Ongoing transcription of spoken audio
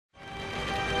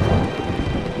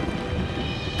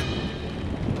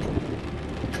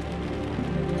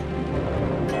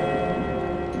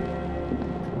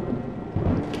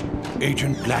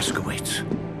Agent Blazkowicz,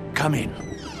 come in.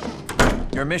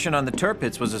 Your mission on the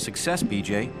Tirpitz was a success,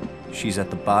 BJ. She's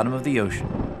at the bottom of the ocean.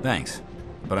 Thanks,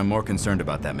 but I'm more concerned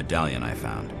about that medallion I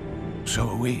found. So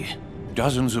are we.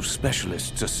 Dozens of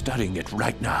specialists are studying it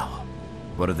right now.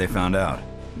 What have they found out?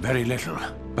 Very little,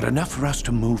 but enough for us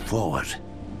to move forward.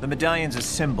 The medallion's a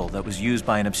symbol that was used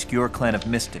by an obscure clan of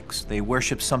mystics. They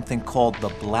worship something called the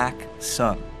Black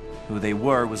Sun. Who they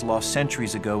were was lost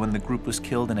centuries ago when the group was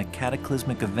killed in a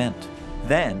cataclysmic event.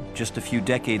 Then, just a few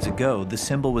decades ago, the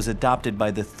symbol was adopted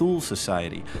by the Thule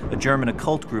Society, a German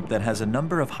occult group that has a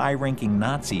number of high-ranking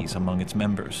Nazis among its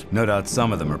members. No doubt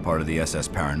some of them are part of the SS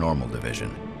Paranormal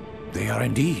Division. They are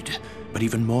indeed, but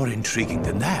even more intriguing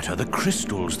than that are the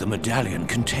crystals the medallion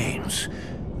contains.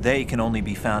 They can only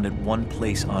be found at one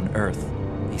place on Earth,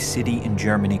 a city in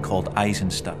Germany called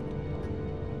Isenstadt.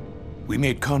 We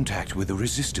made contact with the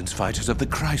resistance fighters of the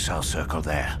Kreisau Circle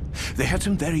there. They had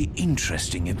some very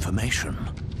interesting information.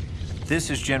 This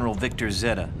is General Victor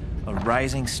Zeta, a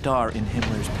rising star in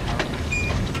Himmler's power.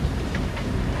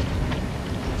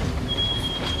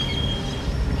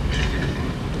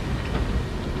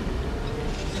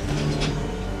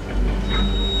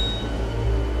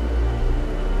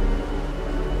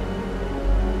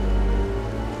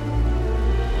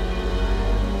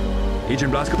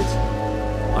 Agent Blazkowicz?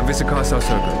 I'm with the Castle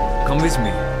Circle. Come with me.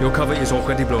 Your cover is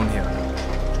already blown here.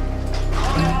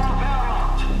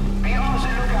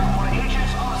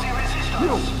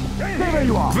 Stay where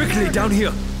you are! Quickly, down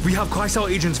here! We have Kreisau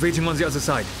agents waiting on the other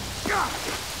side.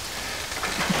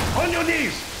 On your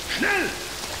knees! Schnell!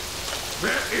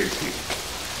 Where is he?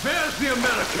 Where's the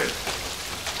American?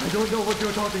 I don't know what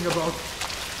you're talking about.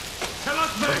 Tell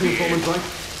us where The he informant is! right?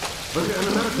 Was er an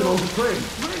American on the train?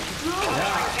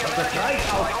 Ja, but the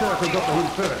Kreisau Circle got to him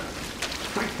first.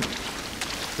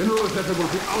 General Zeta will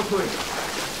be out to it.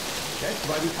 That's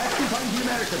why we have to find the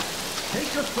American.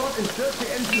 Take your squad and search the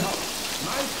engine house.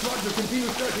 My squad will continue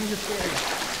searching this area.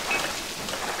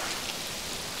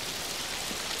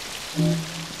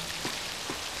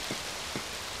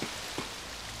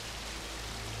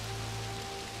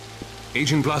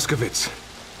 Agent Blazkowicz.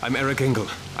 I'm Eric Engel.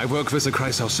 I work with the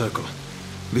Kreisau Circle.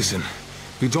 Listen,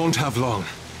 we don't have long.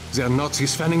 There are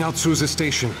Nazis fanning out through the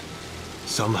station.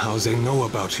 Somehow they know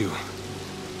about you.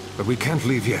 But we can't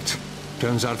leave yet.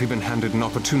 Turns out we've been handed an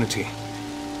opportunity.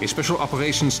 A special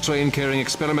operations train carrying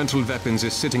experimental weapons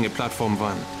is sitting at Platform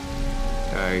 1.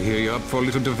 I hear you're up for a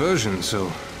little diversion, so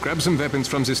grab some weapons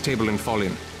from this table and fall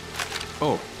in.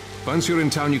 Oh, once you're in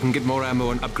town you can get more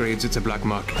ammo and upgrades at the black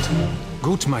market.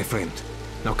 Good, my friend.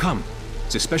 Now come.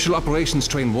 The special operations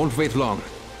train won't wait long.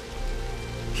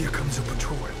 Here comes a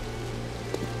patrol.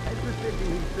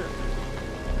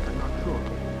 I'm not sure.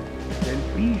 Then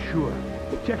be sure.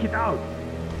 Check it out.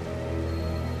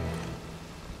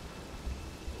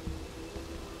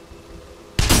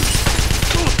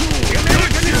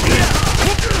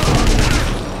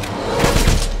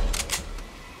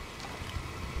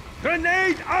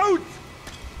 Grenade out!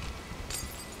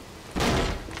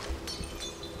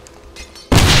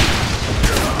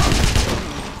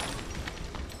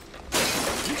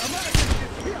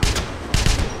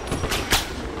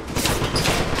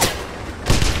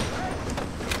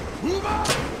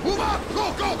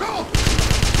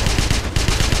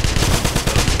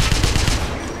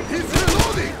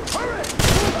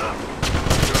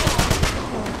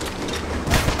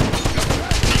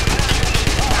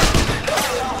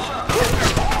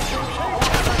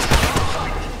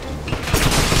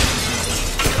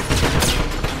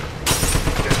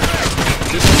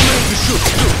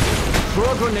 Throw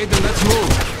a grenade and let's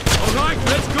move. All right,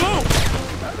 let's go!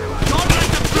 Don't let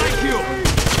them flank you!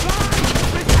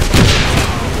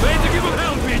 Wait to give them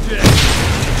hell, BJ!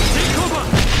 Take cover!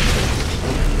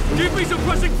 Give me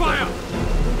suppressing fire!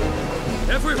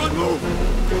 Everyone move!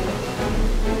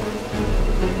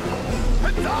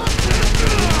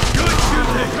 Good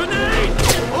shooting! Grenade!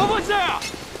 Over there!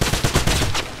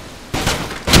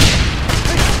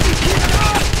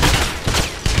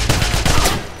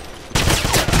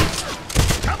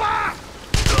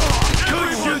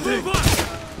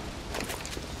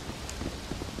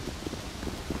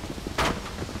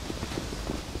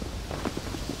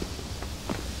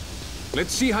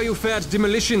 Let's see how you fared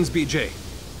demolitions, BJ.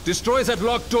 Destroy that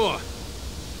locked door.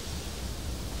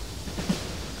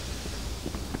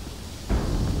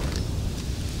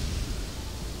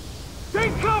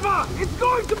 Take cover! It's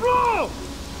going to blow!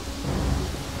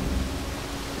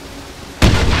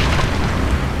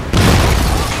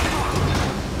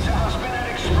 There has been an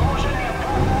explosion in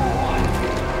Platform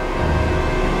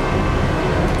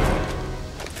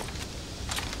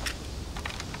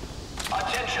 1.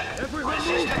 Attention!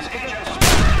 Resistance agents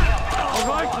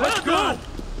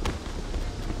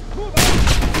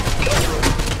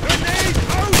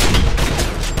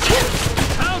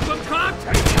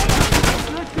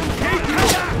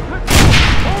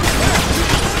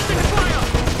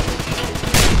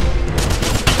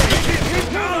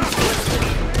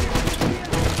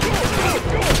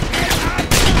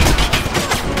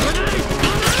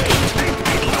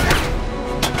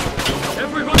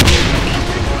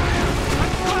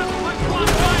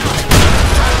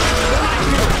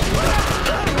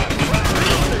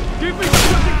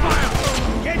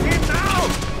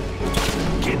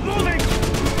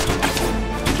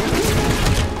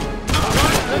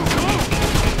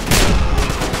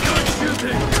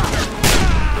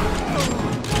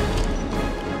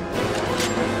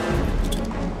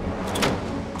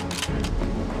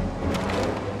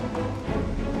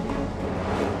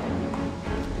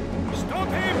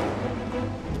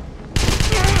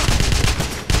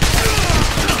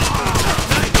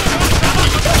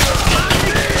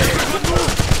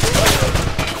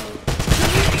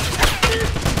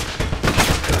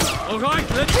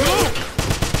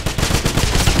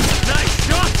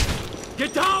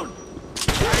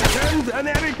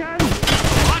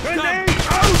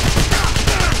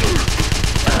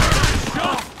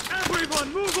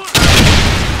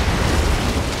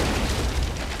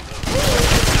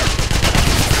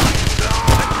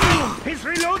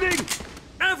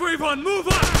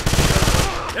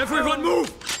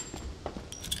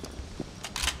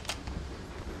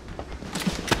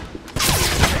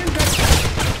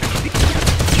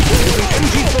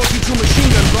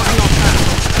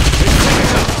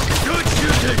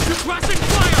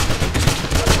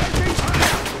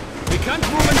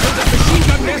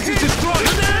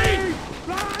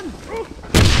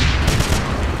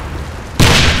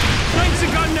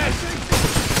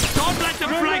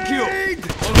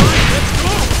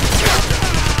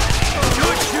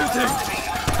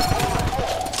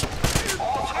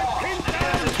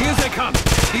come!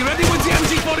 Be ready with the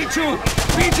MG-42!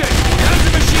 BJ, have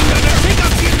the machine gun and take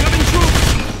out the incoming troops!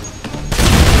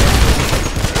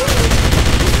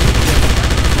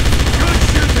 Good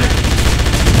shooting!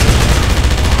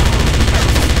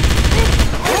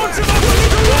 Hold him up a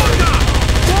little longer!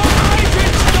 More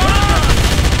hydrant start!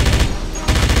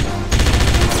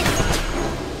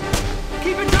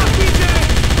 Keep it up, BJ!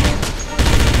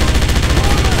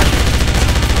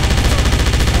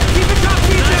 Keep it up,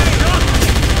 BJ!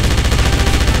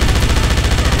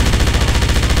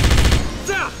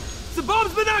 There! The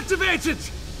bomb's been activated!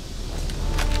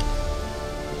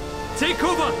 Take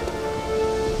cover!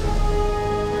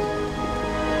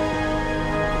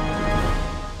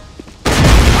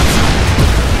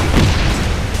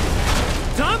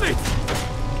 Damn it!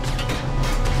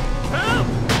 Help!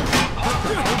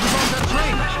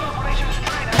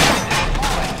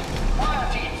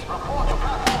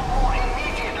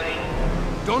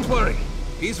 Don't worry.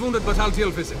 He's wounded, but I'll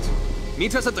deal with it.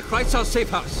 Meet us at the Kreisau safe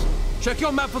house. Check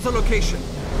your map for the location.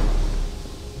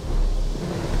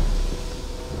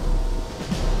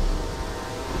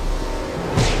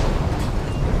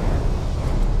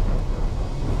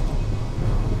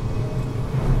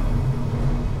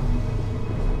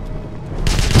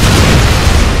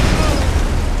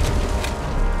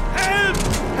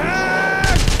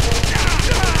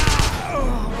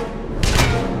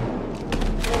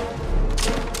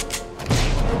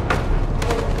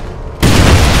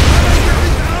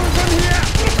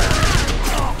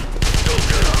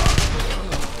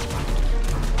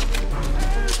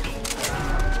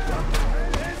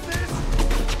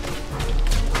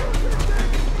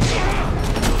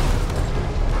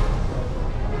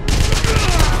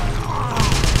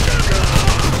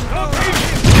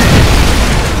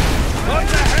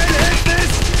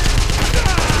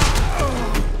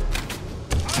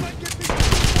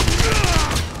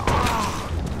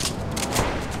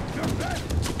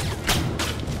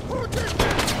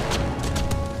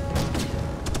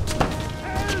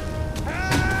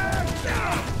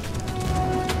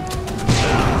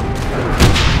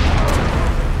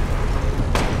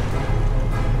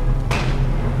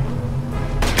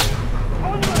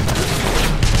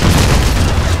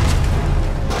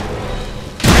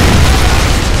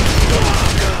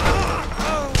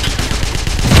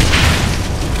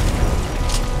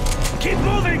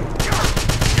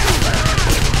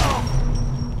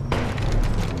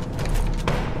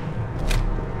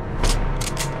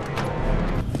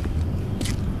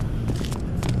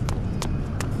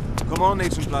 Come on,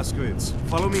 Agent Blazkowicz.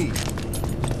 Follow me.